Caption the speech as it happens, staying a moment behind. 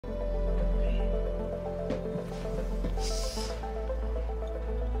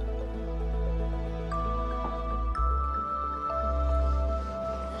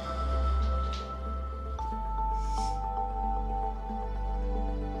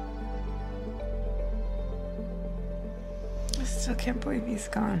still can't believe he's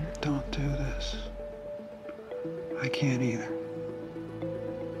gone. Don't do this. I can't either.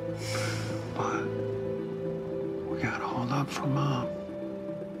 But we gotta hold up for Mom.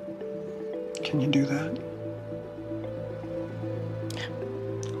 Can you do that?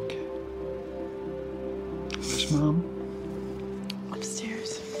 Okay. Where's Mom?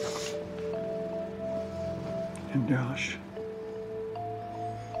 Upstairs. And Josh?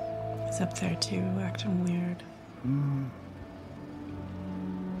 He's up there too, acting weird.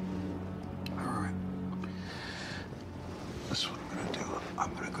 All right. This is what I'm gonna do.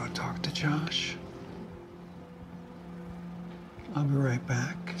 I'm gonna go talk to Josh. I'll be right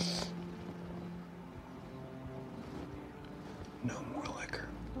back. No more liquor.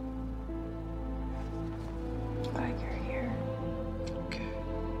 Glad you're here. Okay.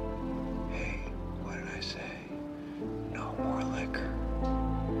 Hey, what did I say? No more liquor.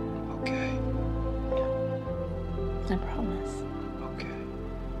 Okay? I promise. Okay. I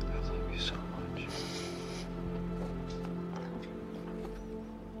love you so much.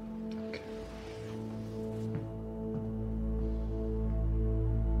 Okay.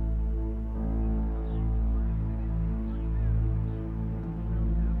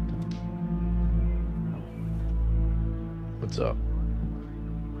 What's up?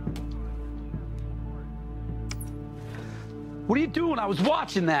 What are you doing? I was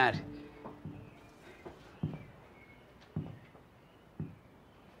watching that.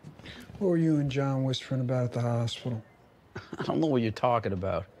 What were you and John whispering about at the hospital? I don't know what you're talking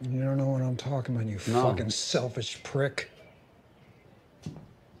about. You don't know what I'm talking about, you No. fucking selfish prick.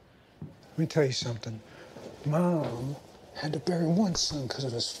 Let me tell you something. Mom had to bury one son because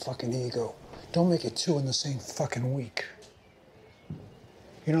of his fucking ego. Don't make it two in the same fucking week.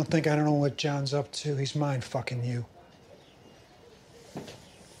 You don't think I don't know what John's up to? He's mind fucking you.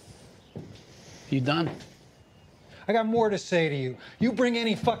 You done? I got more to say to you. You bring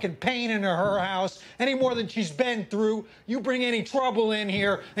any fucking pain into her house, any more than she's been through, you bring any trouble in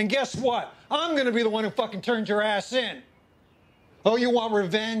here, and guess what? I'm gonna be the one who fucking turns your ass in. Oh, you want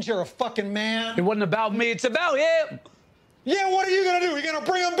revenge? You're a fucking man? It wasn't about me, it's about him. Yeah, what are you gonna do? You gonna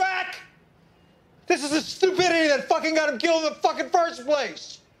bring him back? This is the stupidity that fucking got him killed in the fucking first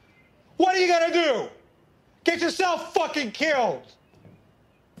place. What are you gonna do? Get yourself fucking killed.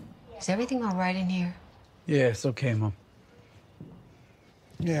 Is everything all right in here? Yeah, it's okay, Mom.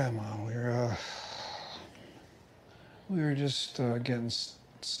 Yeah, Mom, we were just getting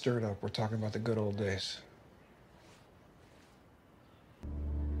stirred up. We're talking about the good old days.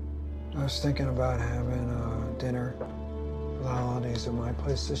 I was thinking about having dinner for the holidays at my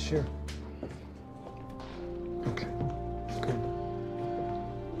place this year. Okay, good.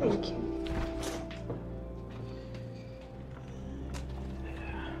 Thank you.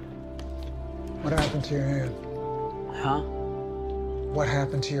 What happened to your hand? Huh? What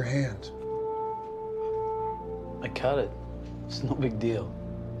happened to your hand? I cut it. It's no big deal.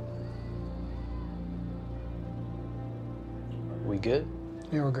 We good?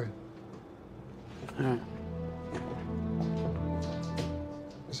 Yeah, we're good. All right.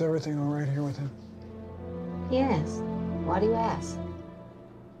 Is everything all right here with him? Yes. Why do you ask?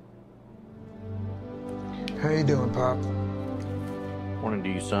 How you doing, Pop? Morning to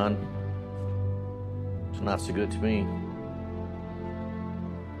you, son. It's not so good to me.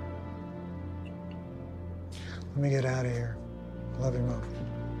 Let me get out of here. Love you, Mom.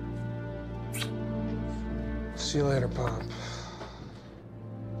 See you later, Pop.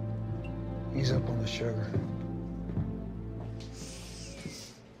 Ease up on the sugar.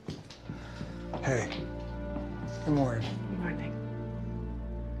 Hey. Good morning. Good morning.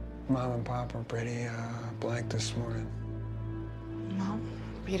 Mom and Pop were pretty blank this morning. Well,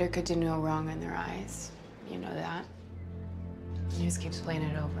 Peter could do no wrong in their eyes. You know that. He just keeps playing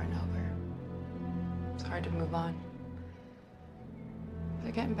it over and over. It's hard to move on.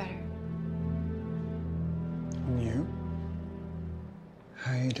 They're getting better. And you?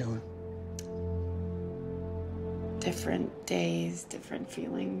 How you doing? Different days, different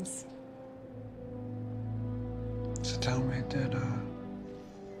feelings. So tell me, did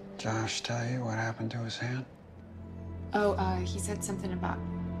Josh tell you what happened to his hand? Oh, he said something about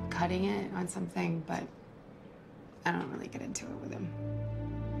cutting it on something, but I don't really get into it with him.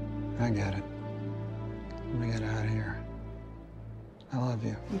 I get it. Let me get out of here. I love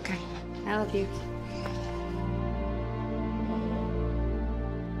you. Okay, I love you.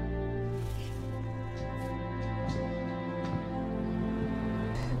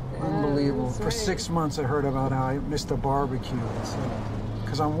 Unbelievable. For 6 months, I heard about how I missed a barbecue. It's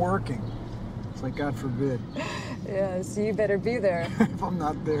because I'm working. It's like, God forbid. Yeah, so you better be there. If I'm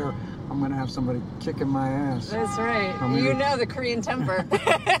not there, I'm gonna have somebody kicking my ass. That's right. You know the Korean temper.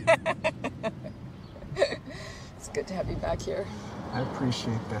 It's good to have you back here. I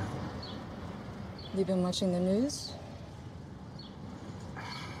appreciate that. You been watching the news?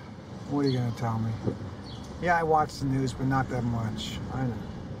 What are you gonna tell me? Yeah, I watch the news, but not that much. I know.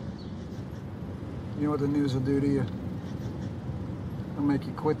 You know what the news will do to you? It'll make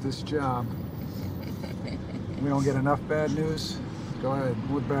you quit this job. We don't get enough bad news? Go ahead.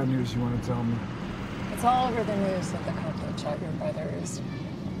 What bad news you want to tell me? It's all over the news that the cop that shot your brother is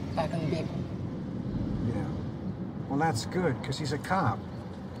back on the beat. Yeah. Well, that's good, because he's a cop.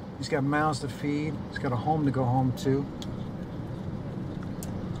 He's got mouths to feed. He's got a home to go home to.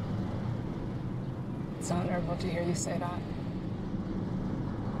 It's honorable to hear you say that.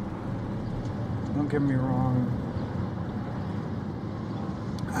 Don't get me wrong.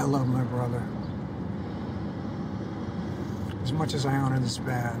 I love my brother. As much as I honor this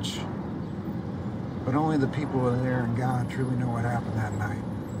badge. But only the people who are there and God truly know what happened that night.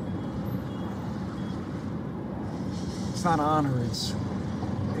 It's not honor, it's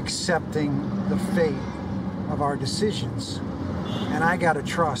accepting the fate of our decisions. And I gotta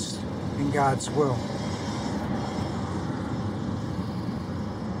trust in God's will.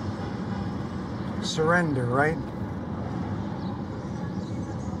 Surrender, right?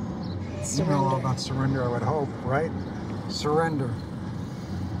 Surrender. You know all about surrender, I would hope, right? Surrender.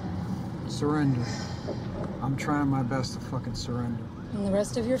 Surrender. I'm trying my best to fucking surrender. And the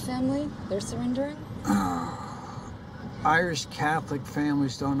rest of your family, they're surrendering? Irish Catholic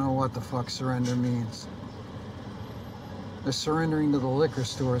families don't know what the fuck surrender means. They're surrendering to the liquor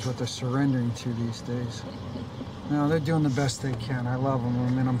store is what they're surrendering to these days. No, they're doing the best they can. I love them.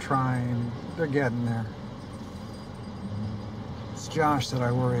 I mean, I'm trying. They're getting there. It's Josh that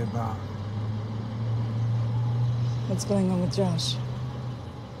I worry about. What's going on with Josh?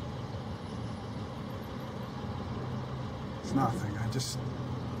 It's nothing.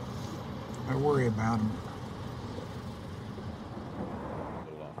 I worry about him.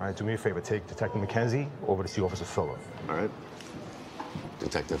 All right, do me a favor. Take Detective McKenzie over to see Officer Fuller. All right.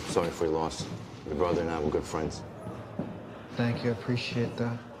 Detective, sorry for your loss. Your brother and I were good friends. Thank you. I appreciate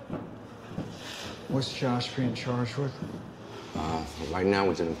that. What's Josh being charged with? Right now,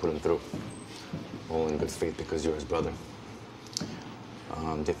 we didn't put him through. All in good faith because you're his brother.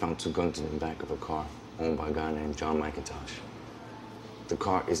 They found 2 guns in the back of a car owned by a guy named John McIntosh. The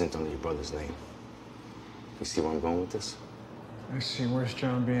car isn't under your brother's name. You see where I'm going with this? I see. Where's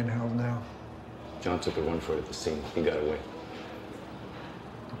John being held now? John took a run for it at the scene. He got away.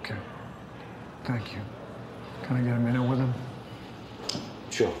 Okay. Thank you. Can I get a minute with him?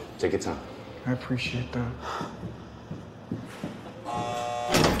 Sure. Take your time. I appreciate that.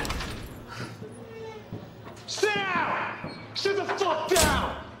 Sit down! Sit the fuck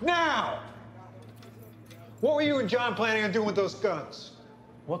down! Now! What were you and John planning on doing with those guns?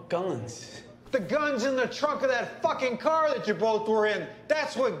 What guns? The guns in the trunk of that fucking car that you both were in.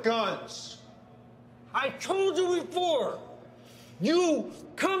 That's what guns. I told you before. You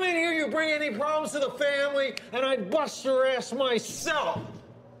come in here, you bring any problems to the family, and I'd bust your ass myself.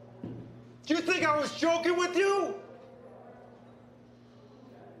 Do you think I was joking with you?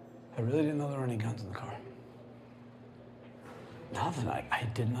 I really didn't know there were any guns in the car. Nothing. I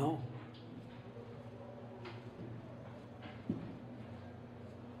didn't know.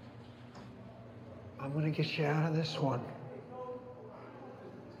 I'm gonna get you out of this one.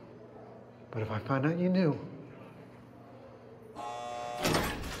 But if I find out you knew,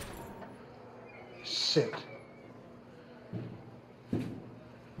 sit.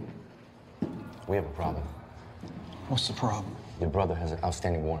 We have a problem. What's the problem? Your brother has an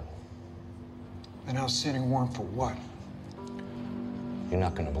outstanding warrant. An outstanding warrant for what? You're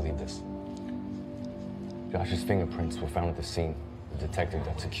not gonna believe this. Josh's fingerprints were found at the scene. The detective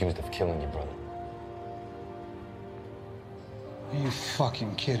that's accused of killing your brother. Are you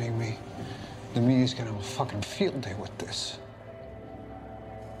fucking kidding me? The media's gonna have a fucking field day with this.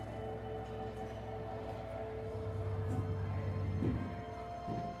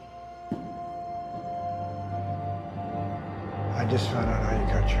 I just found out how you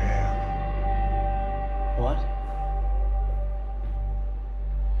cut your hand. What?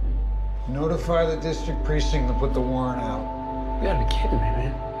 Notify the district precinct to put the warrant out. You gotta be kidding me,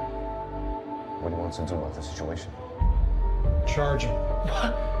 man. What do you want us to do about the situation? Charge him.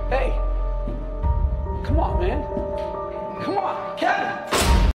 What? Hey! Come on, man. Come on, Kevin!